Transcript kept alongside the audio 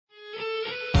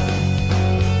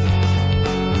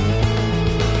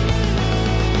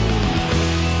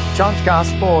John's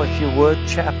Gospel, if you would,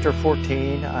 chapter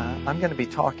 14. I'm going to be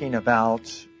talking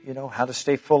about, how to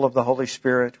stay full of the Holy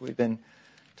Spirit. We've been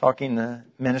talking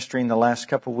ministry in the last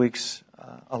couple of weeks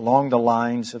along the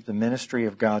lines of the ministry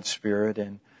of God's Spirit.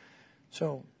 And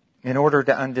so in order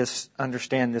to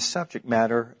understand this subject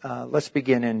matter, let's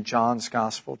begin in John's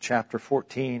Gospel, chapter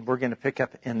 14. We're going to pick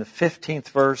up in the 15th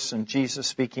verse, and Jesus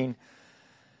speaking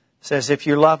says, "If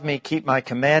you love me, keep my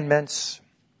commandments.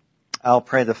 I'll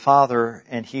pray the Father,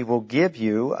 and He will give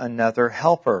you another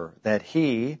helper, that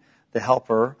He, the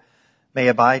helper, may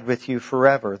abide with you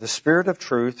forever. The Spirit of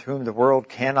truth, whom the world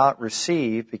cannot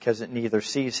receive, because it neither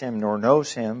sees Him nor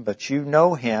knows Him, but you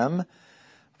know Him,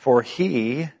 for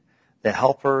He, the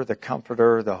helper, the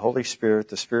comforter, the Holy Spirit,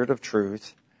 the Spirit of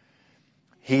truth,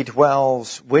 He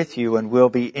dwells with you and will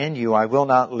be in you. I will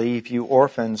not leave you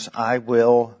orphans. I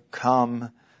will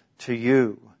come to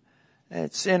you."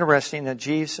 It's interesting that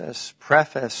Jesus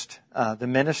prefaced the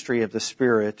ministry of the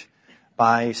Spirit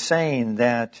by saying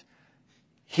that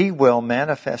He will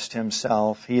manifest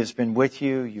Himself. He has been with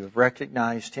you. You have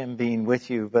recognized Him being with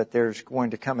you, but there's going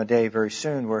to come a day very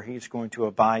soon where He's going to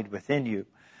abide within you.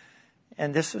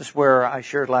 And this is where I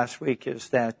shared last week, is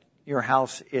that your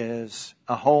house is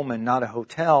a home and not a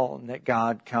hotel, and that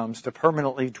God comes to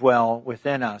permanently dwell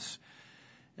within us.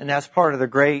 And that's part of the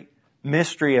great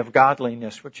mystery of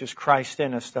godliness, which is Christ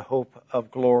in us, the hope of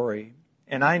glory.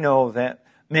 And I know that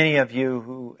many of you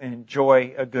who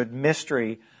enjoy a good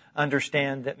mystery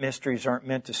understand that mysteries aren't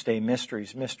meant to stay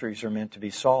mysteries. Mysteries are meant to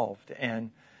be solved. And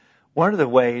one of the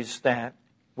ways that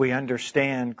we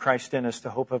understand Christ in us, the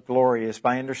hope of glory, is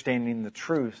by understanding the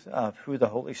truth of who the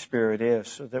Holy Spirit is,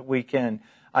 so that we can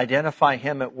identify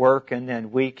Him at work and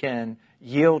then we can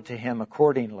yield to Him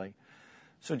accordingly.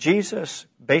 So Jesus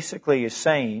basically is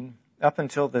saying, up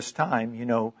until this time,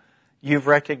 you've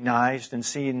recognized and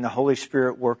seen the Holy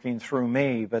Spirit working through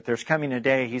me, but there's coming a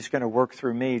day He's going to work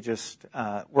through me,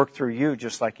 work through you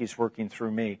just like He's working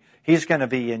through me. He's going to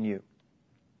be in you.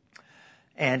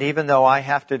 And even though I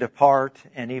have to depart,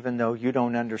 and even though you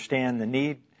don't understand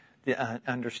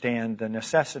understand the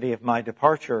necessity of my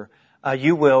departure,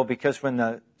 you will, because when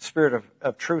the Spirit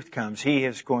of truth comes, He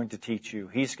is going to teach you.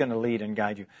 He's going to lead and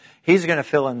guide you. He's going to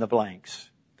fill in the blanks.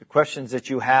 The questions that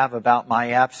you have about my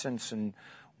absence and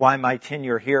why my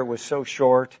tenure here was so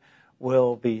short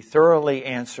will be thoroughly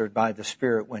answered by the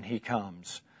Spirit when He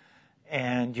comes.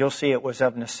 And you'll see it was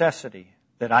of necessity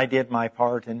that I did my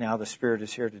part, and now the Spirit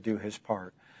is here to do His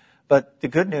part. But the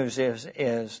good news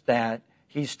is that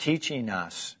He's teaching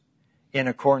us in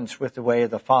accordance with the way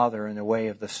of the Father and the way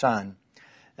of the Son.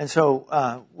 And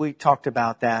so we talked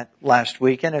about that last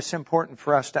week, and it's important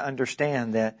for us to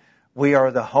understand that we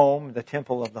are the home, the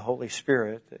temple of the Holy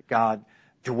Spirit, that God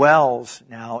dwells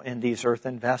now in these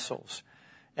earthen vessels.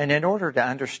 And in order to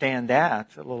understand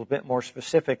that a little bit more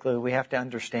specifically, we have to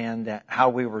understand that how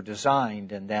we were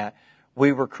designed, and that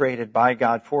we were created by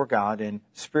God for God, and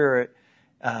Spirit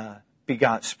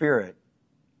begot Spirit,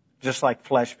 just like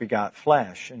flesh begot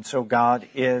flesh. And so God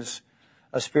is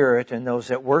a Spirit, and those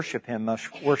that worship Him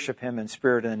must worship Him in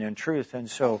spirit and in truth. And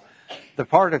so the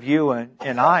part of you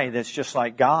and I that's just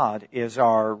like God is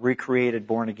our recreated,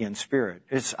 born-again spirit.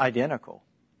 It's identical.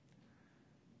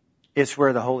 It's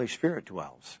where the Holy Spirit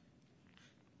dwells.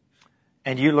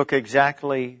 And you look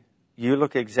exactly,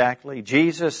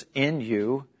 Jesus in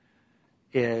you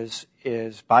is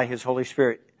by His Holy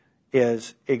Spirit,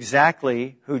 is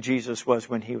exactly who Jesus was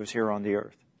when He was here on the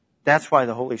earth. That's why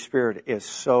the Holy Spirit is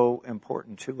so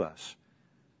important to us.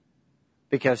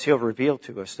 Because He'll reveal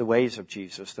to us the ways of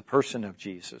Jesus, the person of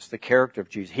Jesus, the character of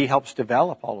Jesus. He helps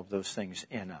develop all of those things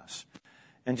in us.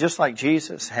 And just like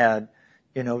Jesus had,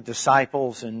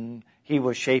 disciples, and He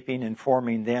was shaping and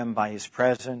forming them by His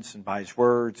presence and by His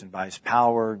words and by His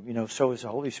power, so is the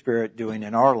Holy Spirit doing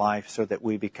in our life, so that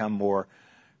we become more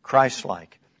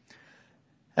Christ-like.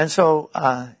 And so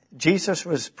Jesus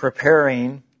was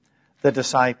preparing the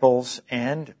disciples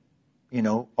and,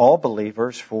 all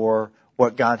believers for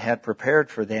what God had prepared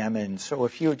for them. And so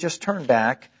if you just turn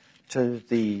back to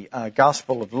the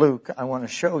Gospel of Luke, I want to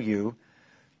show you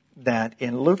that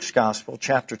in Luke's Gospel,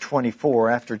 chapter 24,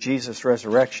 after Jesus'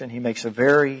 resurrection, He makes a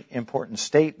very important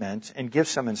statement and gives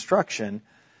some instruction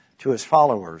to His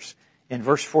followers. In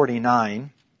verse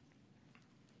 49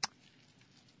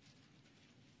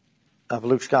 of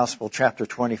Luke's Gospel, chapter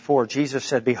 24, Jesus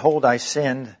said, "Behold, I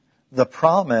send the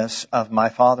promise of my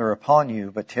Father upon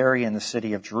you, but tarry in the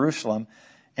city of Jerusalem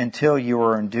until you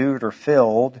are endued or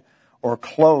filled or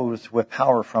clothed with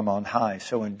power from on high."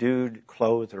 So endued,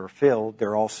 clothed, or filled,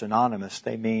 they're all synonymous.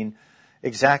 They mean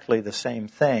exactly the same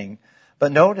thing.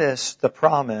 But notice the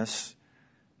promise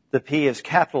the P is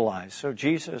capitalized. So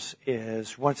Jesus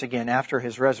is, once again, after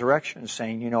his resurrection,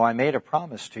 saying, I made a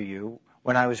promise to you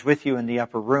when I was with you in the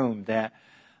upper room that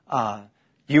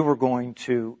you were going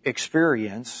to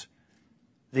experience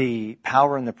the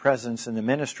power and the presence and the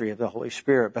ministry of the Holy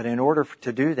Spirit. But in order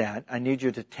to do that, I need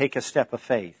you to take a step of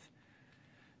faith.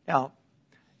 Now,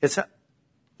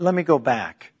 let me go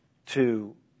back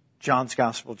to John's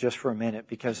Gospel just for a minute,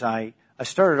 because I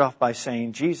started off by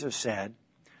saying Jesus said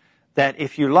that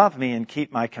if you love me and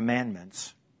keep my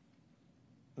commandments,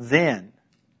 then,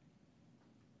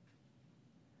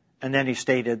 and then he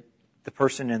stated the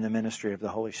person in the ministry of the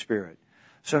Holy Spirit.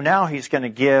 So now he's going to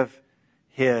give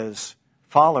his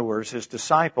followers, his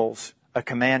disciples, a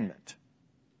commandment.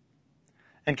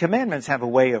 And commandments have a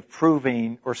way of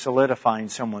proving or solidifying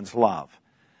someone's love.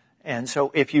 And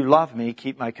so if you love me,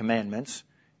 keep my commandments,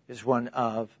 is one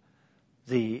of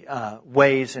the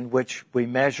ways in which we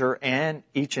measure, and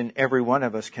each and every one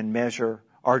of us can measure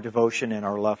our devotion and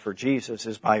our love for Jesus,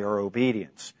 is by our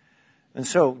obedience. And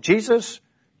so Jesus,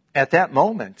 at that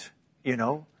moment,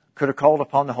 could have called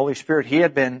upon the Holy Spirit. He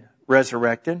had been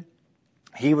resurrected.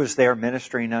 He was there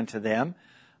ministering unto them.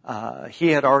 He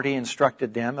had already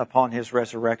instructed them upon his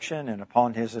resurrection and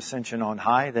upon his ascension on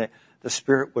high that the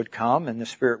Spirit would come and the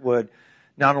Spirit would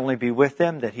not only be with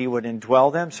them, that he would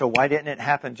indwell them. So why didn't it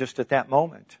happen just at that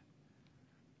moment?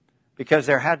 Because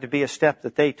there had to be a step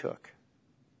that they took.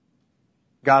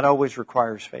 God always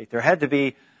requires faith. There had to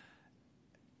be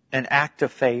an act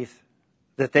of faith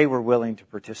that they were willing to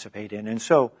participate in. And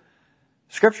so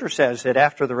Scripture says that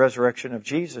after the resurrection of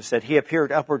Jesus, that he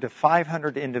appeared upward to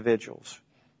 500 individuals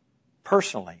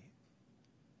personally.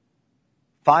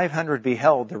 500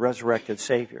 beheld the resurrected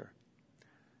Savior.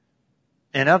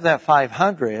 And of that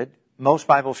 500, most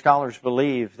Bible scholars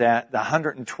believe that the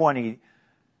 120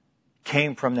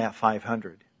 came from that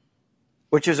 500,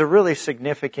 which is a really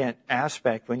significant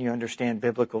aspect when you understand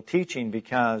biblical teaching,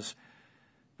 because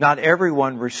not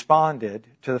everyone responded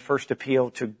to the first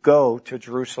appeal to go to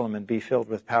Jerusalem and be filled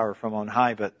with power from on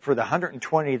high. But for the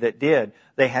 120 that did,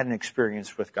 they had an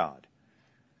experience with God.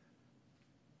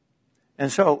 And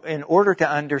so in order to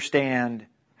understand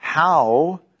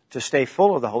how to stay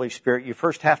full of the Holy Spirit, you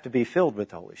first have to be filled with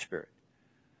the Holy Spirit.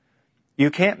 You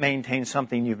can't maintain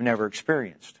something you've never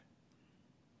experienced.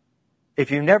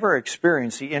 If you never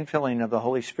experienced the infilling of the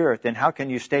Holy Spirit, then how can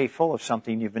you stay full of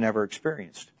something you've never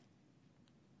experienced?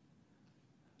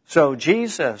 So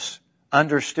Jesus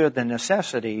understood the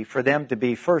necessity for them to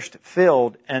be first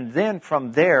filled, and then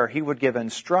from there he would give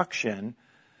instruction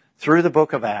through the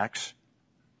book of Acts,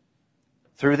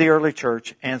 through the early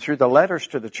church, and through the letters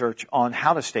to the church on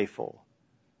how to stay full.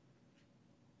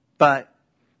 But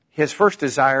his first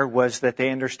desire was that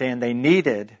they understand they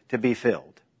needed to be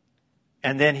filled.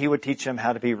 And then he would teach them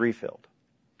how to be refilled.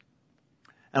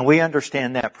 And we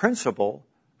understand that principle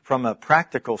from a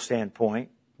practical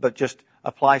standpoint, but just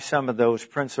apply some of those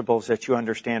principles that you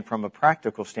understand from a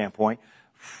practical standpoint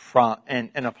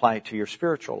and apply it to your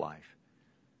spiritual life.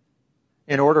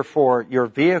 In order for your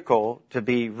vehicle to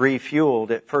be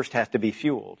refueled, it first has to be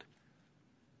fueled.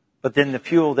 But then the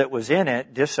fuel that was in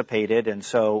it dissipated, and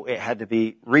so it had to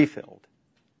be refilled.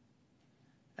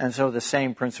 And so the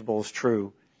same principle is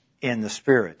true in the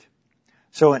Spirit.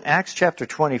 So in Acts chapter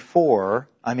 24,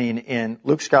 in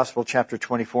Luke's Gospel chapter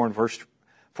 24 and verse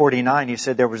 49, he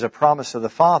said there was a promise of the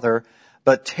Father,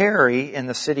 but tarry in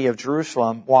the city of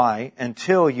Jerusalem. Why?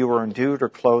 Until you are endued or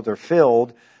clothed or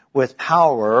filled with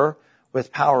power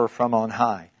from on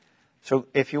high. So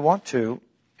if you want to,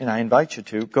 and I invite you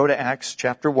to, go to Acts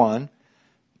chapter 1,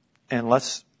 and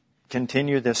let's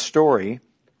continue this story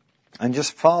and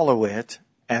just follow it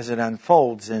as it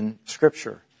unfolds in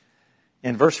Scripture.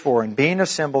 In verse 4, and being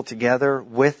assembled together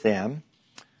with them,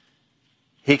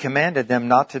 he commanded them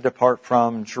not to depart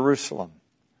from Jerusalem,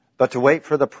 but to wait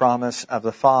for the promise of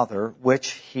the Father,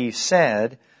 which he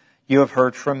said, you have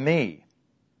heard from me.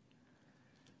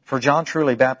 For John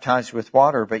truly baptized with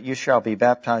water, but you shall be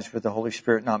baptized with the Holy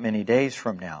Spirit not many days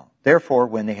from now. Therefore,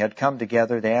 when they had come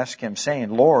together, they asked him, saying,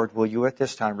 Lord, will you at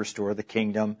this time restore the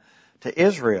kingdom to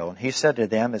Israel? And he said to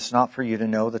them, it's not for you to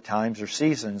know the times or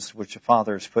seasons which the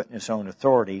Father has put in his own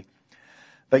authority,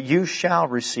 but you shall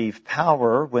receive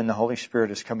power when the Holy Spirit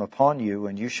has come upon you,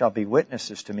 and you shall be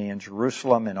witnesses to me in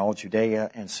Jerusalem and all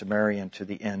Judea and Samaria and to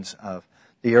the ends of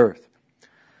the earth.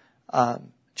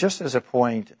 Just as a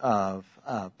point of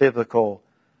biblical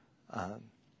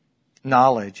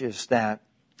knowledge is that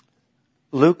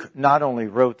Luke not only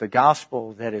wrote the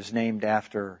gospel that is named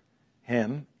after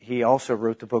him, he also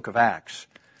wrote the book of Acts.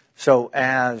 So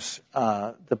as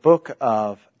the book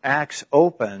of Acts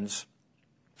opens,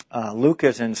 Luke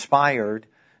is inspired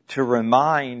to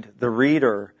remind the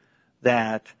reader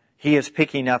that he is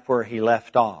picking up where he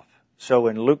left off. So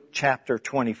in Luke chapter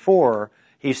 24,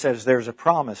 he says there's a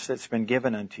promise that's been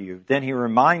given unto you. Then he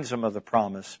reminds them of the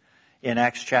promise in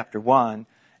Acts chapter 1,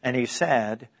 and he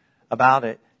said about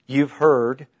it, you've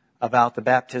heard about the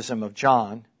baptism of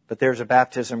John, but there's a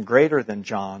baptism greater than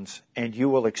John's, and you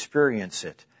will experience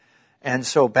it. And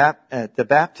so the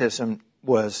baptism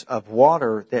was of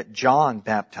water that John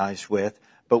baptized with,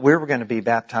 but we were going to be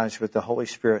baptized with the Holy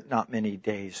Spirit not many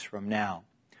days from now.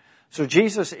 So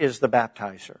Jesus is the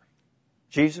baptizer.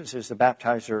 Jesus is the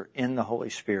baptizer in the Holy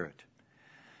Spirit.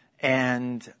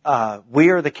 And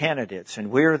we are the candidates,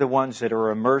 and we are the ones that are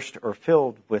immersed or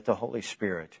filled with the Holy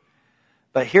Spirit.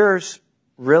 But here's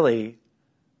really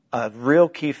a real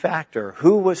key factor.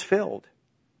 Who was filled?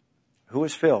 Who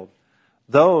was filled?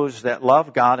 Those that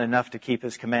love God enough to keep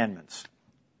His commandments.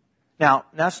 Now,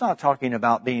 that's not talking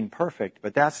about being perfect,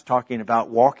 but that's talking about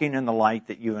walking in the light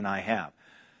that you and I have.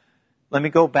 Let me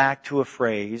go back to a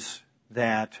phrase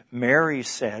that Mary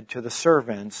said to the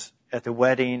servants at the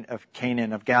wedding of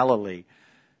Cana of Galilee.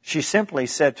 She simply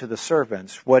said to the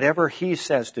servants, whatever He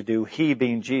says to do, He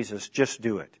being Jesus, just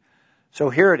do it. So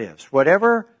here it is.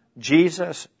 Whatever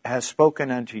Jesus has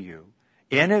spoken unto you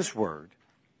in His Word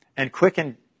and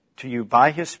quickened to you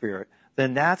by His Spirit,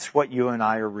 then that's what you and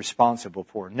I are responsible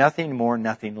for. Nothing more,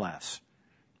 nothing less.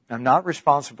 I'm not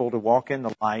responsible to walk in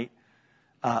the light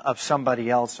of somebody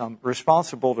else. I'm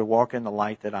responsible to walk in the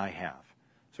light that I have.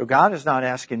 So God is not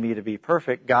asking me to be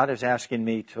perfect. God is asking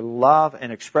me to love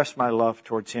and express my love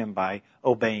towards Him by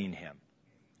obeying Him,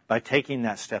 by taking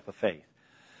that step of faith.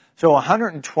 So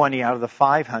 120 out of the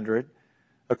 500,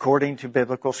 according to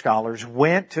biblical scholars,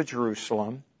 went to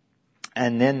Jerusalem,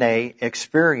 and then they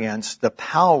experienced the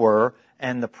power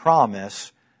and the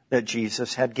promise that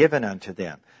Jesus had given unto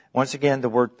them. Once again, the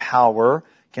word power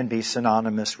can be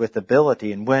synonymous with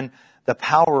ability. And when the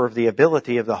power of the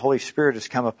ability of the Holy Spirit has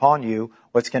come upon you,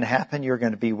 what's going to happen? You're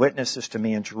going to be witnesses to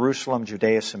me in Jerusalem,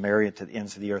 Judea, Samaria, to the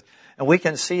ends of the earth. And we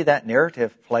can see that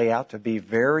narrative play out to be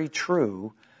very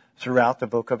true throughout the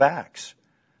book of Acts.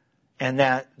 And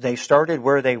that they started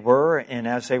where they were, and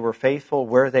as they were faithful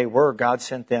where they were, God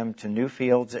sent them to new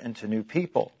fields and to new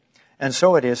people. And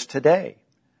so it is today.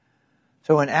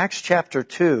 So in Acts chapter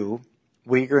 2,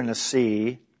 we're going to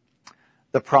see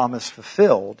the promise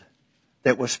fulfilled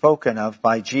that was spoken of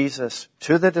by Jesus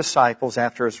to the disciples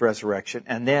after His resurrection,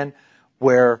 and then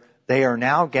where they are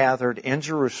now gathered in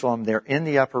Jerusalem, they're in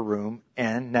the upper room,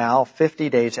 and now 50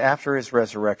 days after His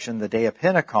resurrection, the day of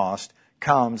Pentecost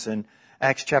comes, and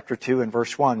Acts chapter 2 and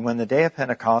verse 1, when the day of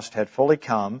Pentecost had fully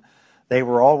come, they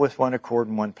were all with one accord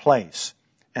in one place.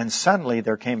 And suddenly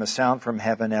there came a sound from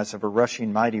heaven as of a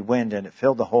rushing mighty wind, and it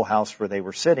filled the whole house where they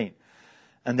were sitting.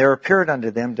 And there appeared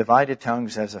unto them divided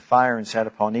tongues as a fire, and sat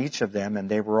upon each of them, and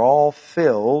they were all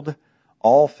filled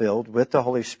with the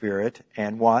Holy Spirit,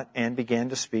 and what? And began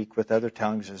to speak with other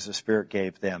tongues as the Spirit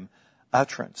gave them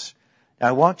utterance. Now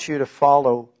I want you to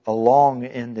follow along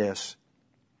in this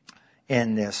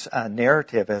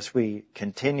narrative as we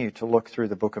continue to look through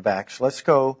the book of Acts. Let's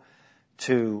go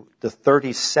to the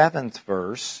 37th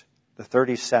verse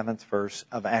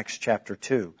of Acts chapter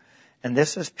 2. And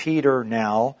this is Peter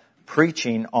now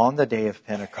preaching on the day of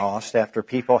Pentecost after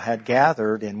people had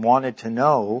gathered and wanted to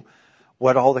know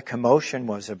what all the commotion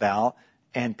was about.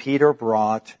 And Peter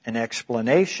brought an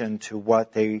explanation to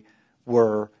what they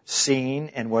were seeing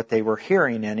and what they were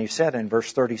hearing. And he said in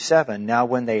verse 37, now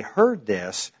when they heard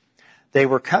this, they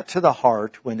were cut to the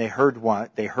heart. When they heard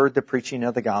what? They heard the preaching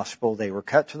of the gospel. They were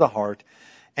cut to the heart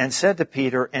and said to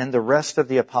Peter and the rest of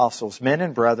the apostles, men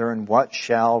and brethren, what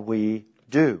shall we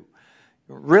do?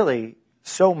 Really,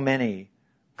 so many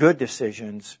good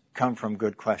decisions come from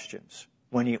good questions.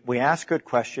 When we ask good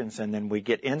questions and then we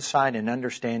get insight and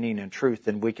understanding and truth,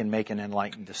 then we can make an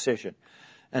enlightened decision.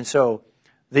 And so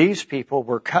these people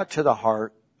were cut to the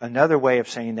heart. Another way of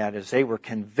saying that is they were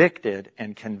convicted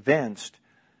and convinced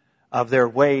of their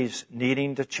ways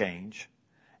needing to change.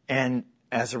 And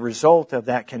as a result of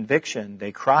that conviction,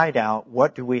 they cried out,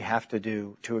 what do we have to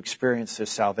do to experience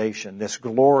this salvation, this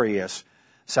glorious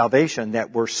salvation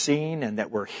that we're seeing and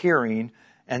that we're hearing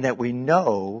and that we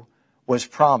know was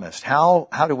promised? How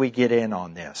do we get in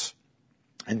on this?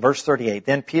 In verse 38,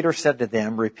 then Peter said to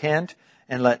them, repent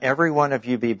and let every one of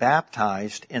you be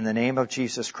baptized in the name of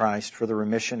Jesus Christ for the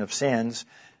remission of sins.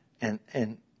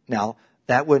 And now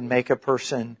that would make a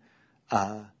person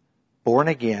born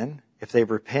again. If they've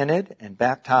repented and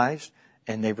baptized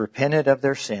and they've repented of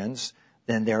their sins,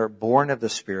 then they're born of the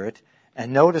Spirit.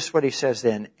 And notice what he says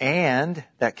then, and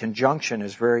that conjunction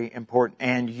is very important,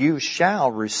 and you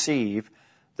shall receive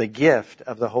the gift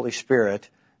of the Holy Spirit.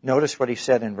 Notice what he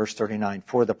said in verse 39.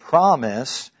 For the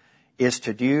promise is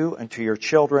to you and to your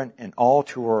children and all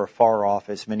who are far off,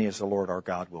 as many as the Lord our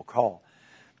God will call.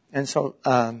 And so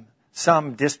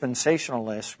some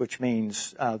dispensationalists, which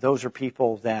means those are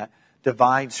people that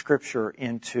divide Scripture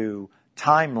into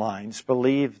timelines,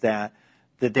 believe that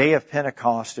the day of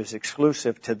Pentecost is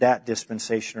exclusive to that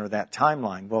dispensation or that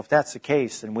timeline. Well, if that's the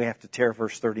case, then we have to tear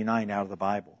verse 39 out of the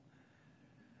Bible.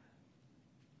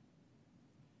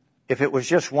 If it was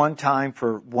just one time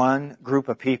for one group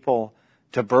of people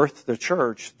to birth the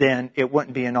church, then it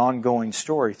wouldn't be an ongoing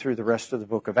story through the rest of the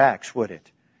book of Acts, would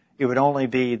it? It would only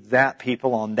be that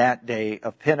people on that day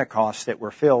of Pentecost that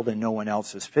were filled and no one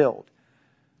else is filled.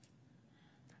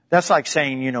 That's like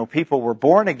saying, people were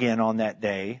born again on that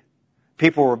day.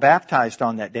 People were baptized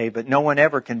on that day, but no one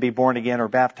ever can be born again or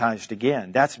baptized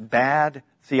again. That's bad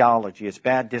theology. It's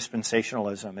bad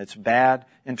dispensationalism. It's bad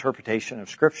interpretation of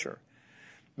Scripture.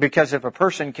 Because if a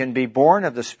person can be born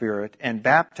of the Spirit and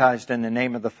baptized in the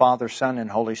name of the Father, Son,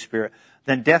 and Holy Spirit,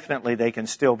 then definitely they can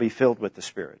still be filled with the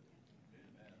Spirit.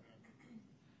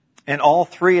 And all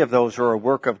three of those are a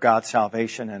work of God's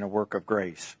salvation and a work of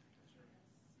grace.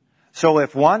 So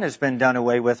if one has been done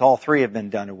away with, all three have been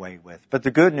done away with. But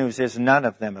the good news is none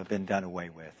of them have been done away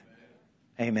with.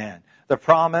 Amen. The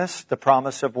promise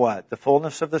of what? The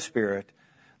fullness of the Spirit,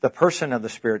 the person of the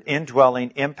Spirit,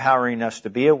 indwelling, empowering us to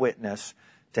be a witness,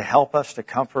 to help us, to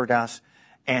comfort us,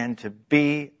 and to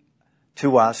be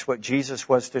to us what Jesus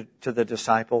was to the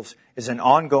disciples, is an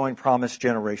ongoing promise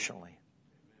generationally.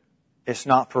 It's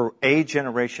not for a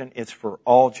generation, it's for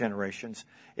all generations.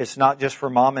 It's not just for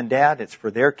mom and dad, it's for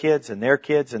their kids and their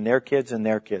kids and their kids and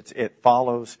their kids. It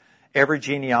follows every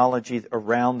genealogy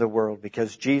around the world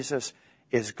because Jesus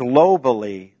is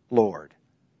globally Lord.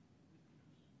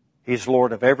 He's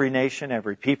Lord of every nation,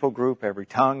 every people group, every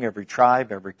tongue, every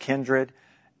tribe, every kindred,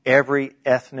 every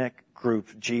ethnic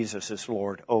group Jesus is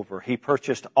Lord over. He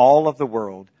purchased all of the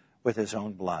world with His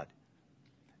own blood.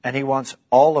 And He wants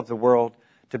all of the world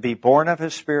to be born of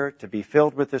His Spirit, to be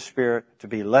filled with His Spirit, to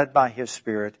be led by His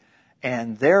Spirit.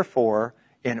 And therefore,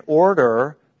 in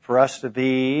order for us to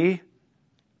be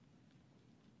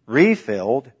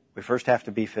refilled, we first have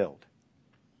to be filled.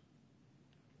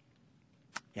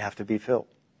 You have to be filled.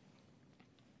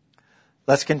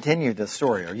 Let's continue the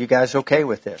story. Are you guys okay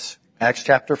with this? Acts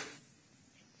chapter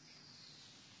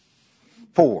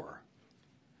 4.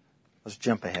 Let's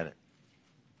jump ahead.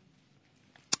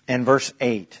 In verse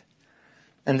 8.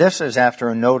 And this is after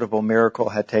a notable miracle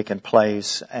had taken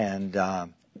place, and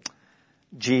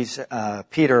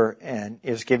Peter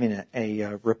is giving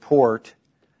a report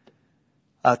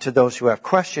to those who have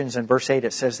questions. In verse 8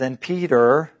 it says, Then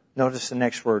Peter, notice the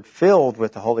next word, filled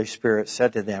with the Holy Spirit,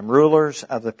 said to them, Rulers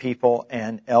of the people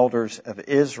and elders of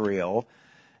Israel.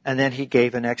 And then he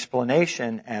gave an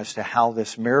explanation as to how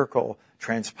this miracle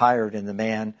transpired in the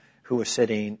man who was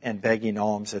sitting and begging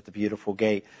alms at the beautiful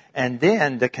gate. And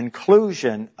then the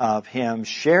conclusion of him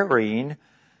sharing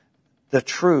the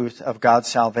truth of God's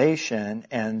salvation,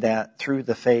 and that through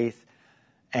the faith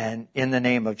and in the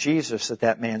name of Jesus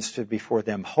that man stood before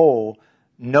them whole.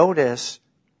 Notice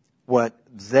what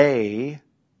they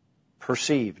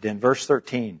perceived in verse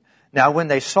 13. Now when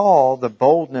they saw the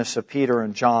boldness of Peter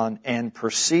and John and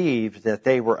perceived that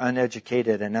they were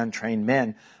uneducated and untrained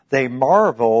men, they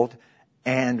marveled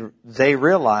and they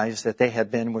realized that they had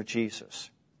been with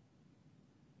Jesus.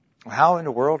 How in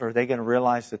the world are they going to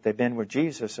realize that they've been with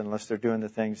Jesus unless they're doing the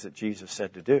things that Jesus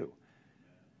said to do?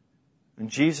 And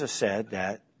Jesus said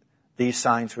that these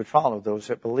signs would follow those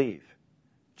that believe.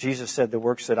 Jesus said, the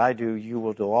works that I do, you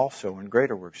will do also, and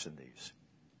greater works than these.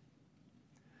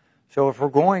 So if we're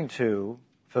going to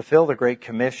fulfill the Great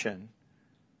Commission,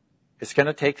 it's going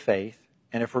to take faith.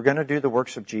 And if we're going to do the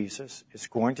works of Jesus, it's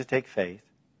going to take faith.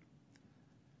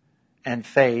 And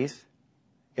faith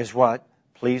is what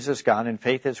pleases God, and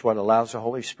faith is what allows the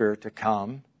Holy Spirit to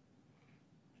come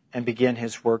and begin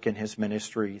His work and His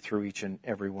ministry through each and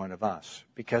every one of us.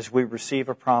 Because we receive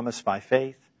a promise by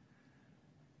faith.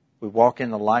 We walk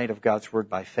in the light of God's Word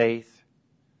by faith.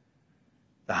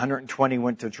 The 120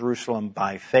 went to Jerusalem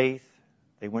by faith.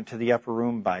 They went to the upper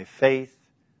room by faith.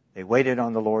 They waited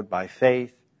on the Lord by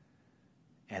faith.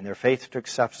 And their faith took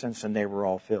substance, and they were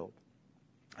all filled.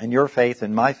 And your faith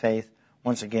and my faith,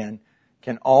 once again,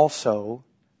 can also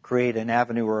create an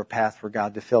avenue or a path for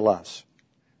God to fill us.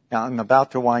 Now, I'm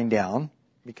about to wind down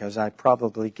because I've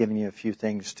probably given you a few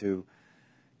things to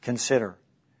consider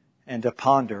and to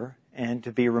ponder and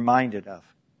to be reminded of.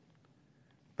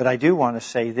 But I do want to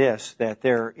say this, that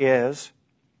there is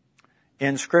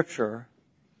in Scripture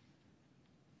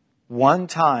one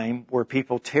time where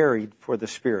people tarried for the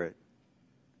Spirit.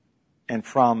 And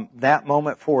from that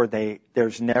moment forward,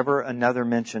 there's never another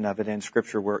mention of it in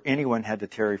Scripture where anyone had to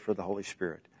tarry for the Holy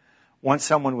Spirit. Once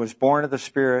someone was born of the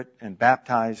Spirit and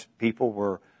baptized, people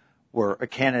were a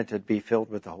candidate to be filled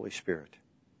with the Holy Spirit.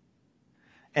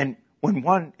 And when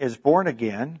one is born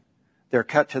again, they're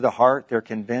cut to the heart. They're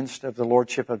convinced of the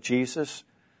Lordship of Jesus.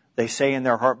 They say in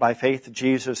their heart by faith that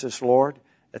Jesus is Lord.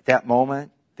 At that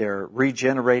moment, they're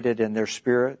regenerated in their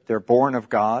spirit. They're born of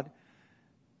God.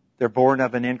 They're born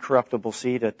of an incorruptible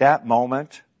seed. At that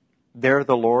moment, they're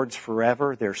the Lord's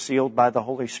forever. They're sealed by the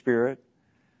Holy Spirit.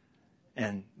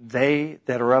 And they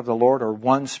that are of the Lord are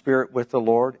one spirit with the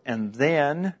Lord. And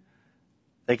then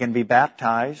they can be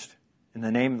baptized in the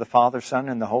name of the Father, Son,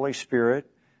 and the Holy Spirit.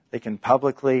 They can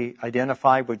publicly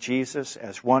identify with Jesus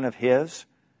as one of His.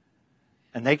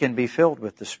 And they can be filled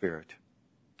with the Spirit.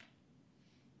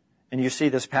 And you see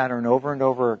this pattern over and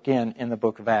over again in the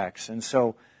book of Acts. And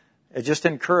so I just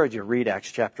encourage you, read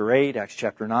Acts chapter 8, Acts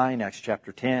chapter 9, Acts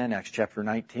chapter 10, Acts chapter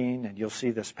 19, and you'll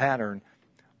see this pattern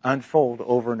unfold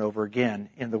over and over again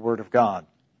in the Word of God.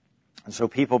 And so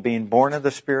people being born of the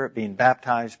Spirit, being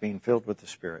baptized, being filled with the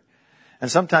Spirit.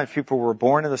 And sometimes people were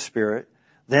born of the Spirit,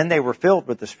 then they were filled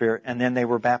with the Spirit, and then they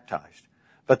were baptized.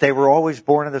 But they were always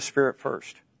born of the Spirit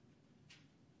first.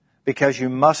 Because you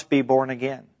must be born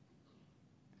again.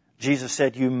 Jesus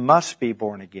said you must be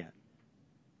born again.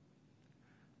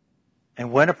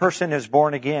 And when a person is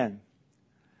born again,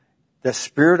 the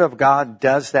Spirit of God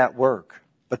does that work.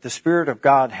 But the Spirit of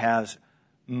God has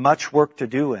much work to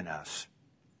do in us.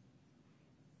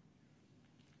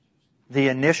 The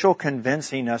initial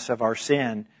convincing us of our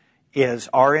sin is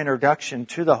our introduction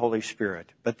to the Holy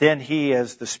Spirit. But then He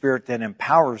is the Spirit that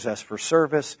empowers us for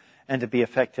service and to be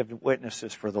effective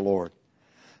witnesses for the Lord.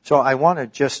 So I want to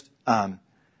just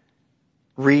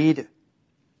read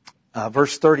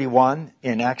verse 31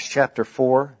 in Acts chapter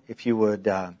 4. If you would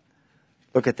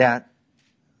look at that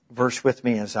verse with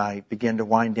me as I begin to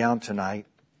wind down tonight.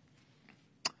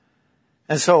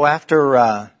 And so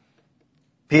after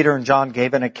Peter and John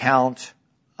gave an account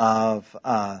of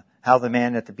how the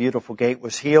man at the beautiful gate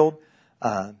was healed,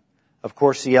 of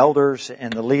course the elders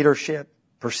and the leadership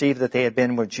perceived that they had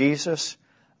been with Jesus.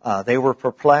 They were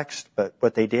perplexed, but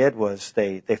what they did was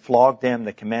they flogged them.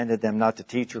 They commanded them not to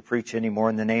teach or preach anymore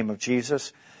in the name of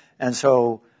Jesus. And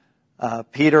so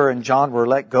Peter and John were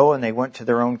let go and they went to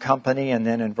their own company. And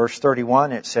then in verse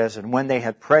 31 it says, and when they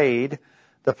had prayed,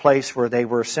 the place where they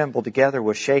were assembled together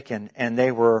was shaken, and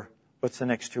they were, what's the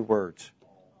next two words?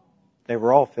 They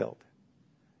were all filled.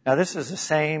 Now this is the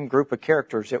same group of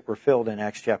characters that were filled in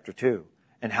Acts chapter 2.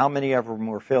 And how many of them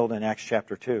were filled in Acts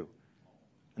chapter 2?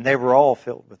 And they were all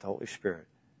filled with the Holy Spirit.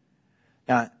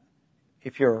 Now,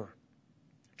 if you're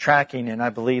tracking, and I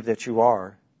believe that you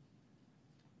are,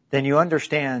 then you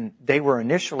understand they were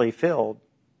initially filled,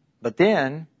 but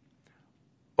then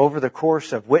over the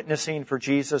course of witnessing for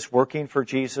Jesus, working for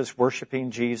Jesus,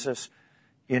 worshiping Jesus,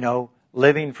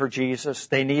 living for Jesus,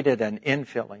 they needed an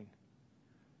infilling.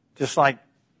 Just like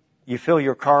you fill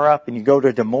your car up and you go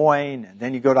to Des Moines, and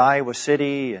then you go to Iowa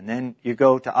City, and then you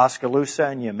go to Oskaloosa,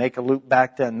 and you make a loop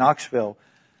back to Knoxville.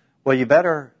 Well, you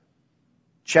better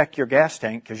check your gas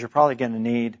tank because you're probably going to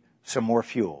need some more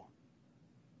fuel.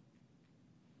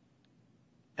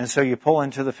 And so you pull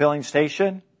into the filling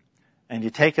station, and you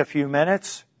take a few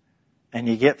minutes, and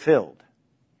you get filled.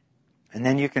 And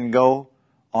then you can go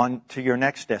on to your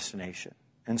next destination.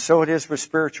 And so it is with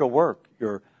spiritual work.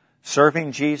 You're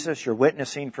serving Jesus, you're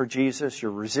witnessing for Jesus,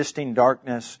 you're resisting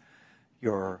darkness,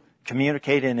 you're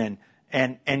communicating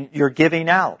and you're giving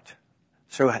out.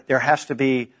 So there has to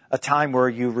be a time where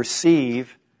you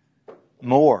receive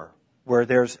more, where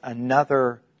there's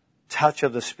another touch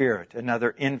of the Spirit,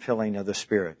 another infilling of the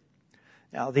Spirit.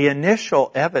 Now, the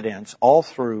initial evidence all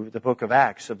through the book of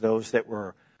Acts of those that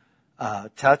were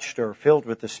touched or filled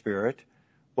with the Spirit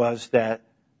was that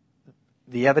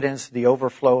the evidence, the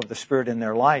overflow of the Spirit in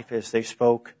their life is they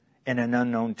spoke in an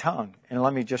unknown tongue. And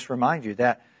let me just remind you,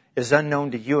 that is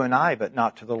unknown to you and I, but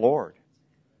not to the Lord.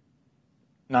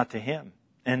 Not to Him.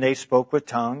 And they spoke with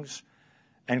tongues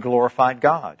and glorified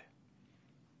God.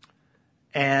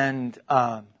 And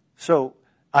so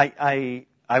I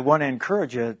want to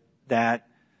encourage you that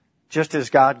just as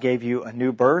God gave you a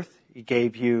new birth, He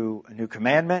gave you a new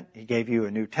commandment, He gave you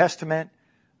a new testament,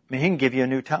 He can give you a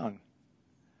new tongue.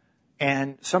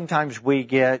 And sometimes we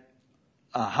get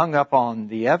hung up on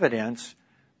the evidence,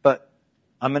 but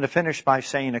I'm going to finish by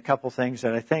saying a couple things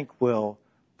that I think will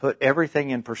put everything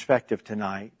in perspective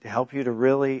tonight to help you to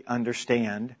really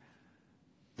understand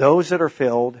those that are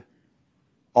filled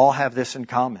all have this in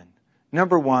common.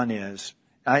 Number one is,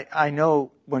 I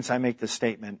know once I make this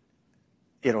statement,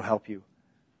 it'll help you.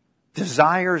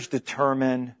 Desires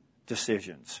determine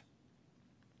decisions.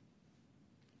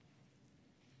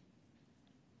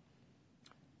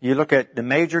 You look at the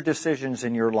major decisions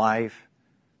in your life,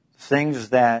 things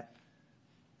that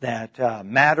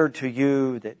mattered to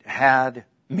you, that had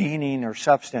meaning or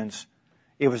substance,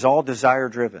 it was all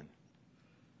desire-driven.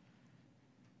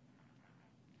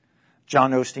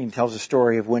 John Osteen tells a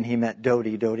story of when he met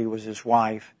Dodie. Dodie was his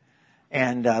wife,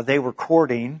 and they were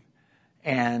courting,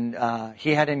 and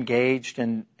he had engaged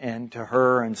and to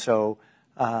her, and so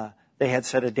they had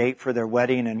set a date for their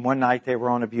wedding. And one night they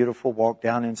were on a beautiful walk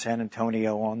down in San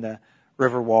Antonio on the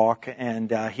River Walk,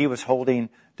 and he was holding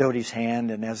Dodie's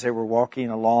hand. And as they were walking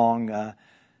along,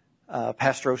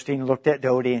 Pastor Osteen looked at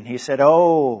Dodie and he said,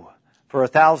 "Oh, for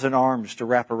 1,000 arms to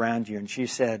wrap around you." And she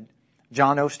said,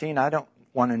 "John Osteen, I don't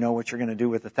want to know what you're going to do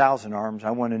with 1,000 arms.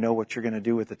 I want to know what you're going to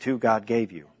do with the 2 God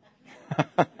gave you."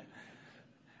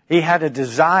 He had a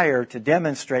desire to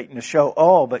demonstrate and to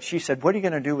show, but she said, "What are you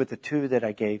going to do with the 2 that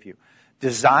I gave you?"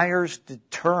 Desires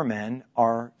determine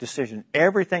our decision.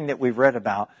 Everything that we've read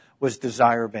about was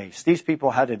desire-based. These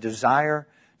people had a desire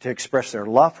to express their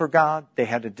love for God. They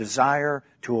had a desire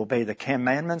to obey the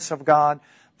commandments of God.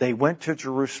 They went to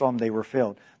Jerusalem. They were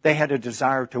filled. They had a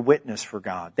desire to witness for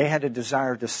God. They had a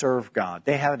desire to serve God.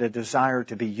 They had a desire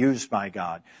to be used by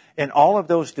God. And all of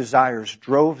those desires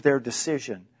drove their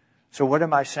decision. So what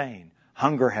am I saying?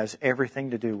 Hunger has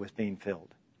everything to do with being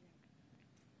filled.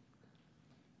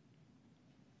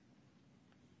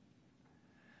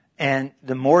 And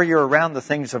the more you're around the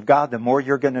things of God, the more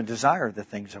you're going to desire the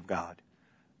things of God.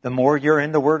 The more you're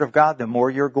in the Word of God, the more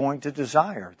you're going to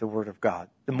desire the Word of God.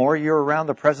 The more you're around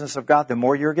the presence of God, the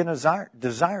more you're going to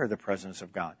desire the presence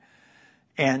of God.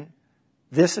 And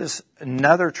this is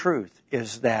another truth,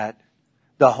 is that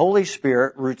the Holy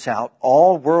Spirit roots out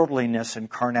all worldliness and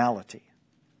carnality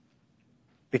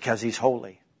because He's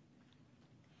holy.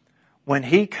 When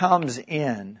He comes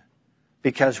in,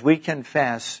 because we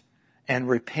confess and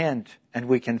repent, and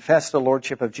we confess the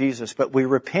Lordship of Jesus, but we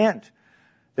repent,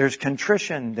 there's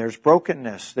contrition, there's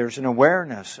brokenness, there's an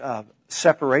awareness of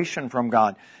separation from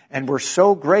God. And we're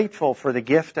so grateful for the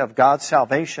gift of God's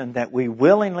salvation that we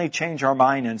willingly change our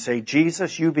mind and say,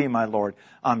 "Jesus, you be my Lord.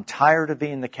 I'm tired of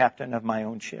being the captain of my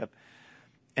own ship."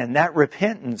 And that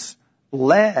repentance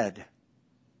led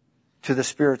to the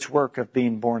Spirit's work of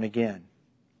being born again.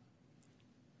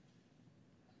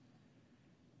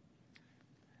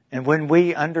 And when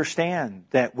we understand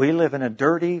that we live in a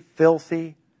dirty,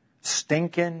 filthy,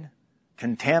 stinking,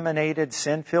 contaminated,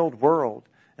 sin-filled world,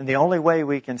 and the only way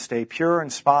we can stay pure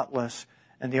and spotless,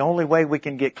 and the only way we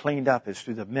can get cleaned up is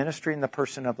through the ministry and the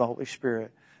person of the Holy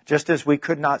Spirit. Just as we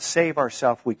could not save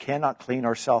ourselves, we cannot clean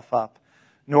ourselves up,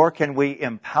 nor can we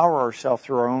empower ourselves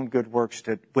through our own good works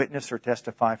to witness or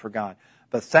testify for God.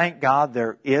 But thank God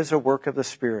there is a work of the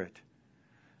Spirit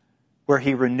where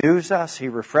He renews us, He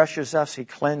refreshes us, He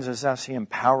cleanses us, He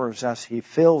empowers us, He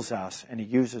fills us, and He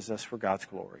uses us for God's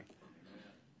glory.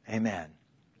 Amen.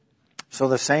 So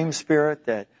the same Spirit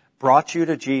that brought you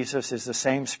to Jesus is the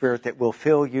same Spirit that will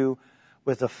fill you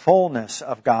with the fullness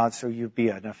of God so you be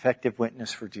an effective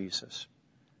witness for Jesus.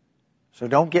 So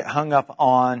don't get hung up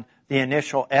on the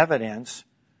initial evidence.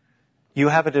 You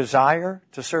have a desire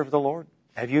to serve the Lord.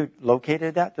 Have you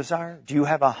located that desire? Do you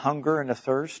have a hunger and a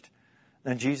thirst?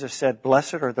 Then Jesus said,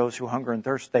 "Blessed are those who hunger and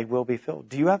thirst, they will be filled."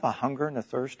 Do you have a hunger and a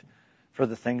thirst for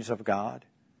the things of God?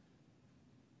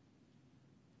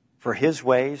 For His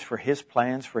ways, for His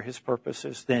plans, for His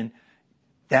purposes? Then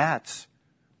that's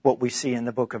what we see in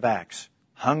the book of Acts.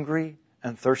 Hungry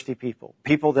and thirsty people.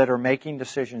 People that are making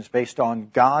decisions based on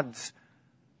God's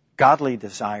godly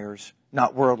desires,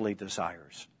 not worldly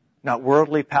desires. Not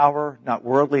worldly power, not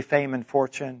worldly fame and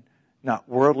fortune, not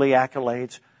worldly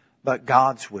accolades, but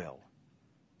God's will.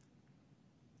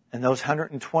 And those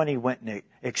 120 went and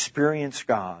experienced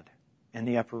God in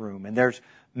the upper room. And there's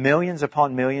millions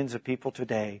upon millions of people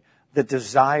today that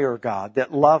desire God,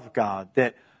 that love God,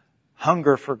 that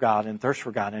hunger for God and thirst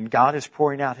for God. And God is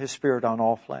pouring out His Spirit on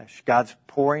all flesh. God's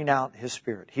pouring out His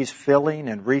Spirit. He's filling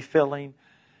and refilling.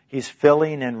 He's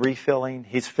filling and refilling.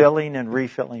 He's filling and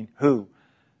refilling. Who?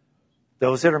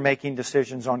 Those that are making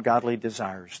decisions on godly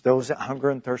desires. Those that hunger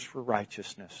and thirst for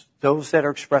righteousness. Those that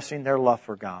are expressing their love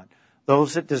for God.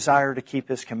 Those that desire to keep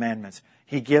His commandments.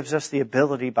 He gives us the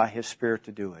ability by His Spirit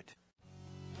to do it.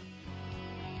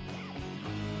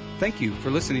 Thank you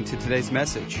for listening to today's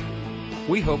message.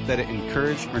 We hope that it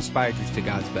encouraged or inspired you to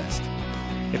God's best.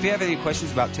 If you have any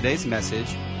questions about today's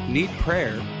message, need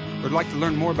prayer, or would like to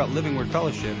learn more about Living Word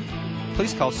Fellowship,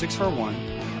 please call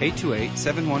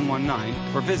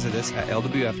 641-828-7119 or visit us at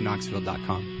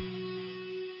lwfknoxville.com.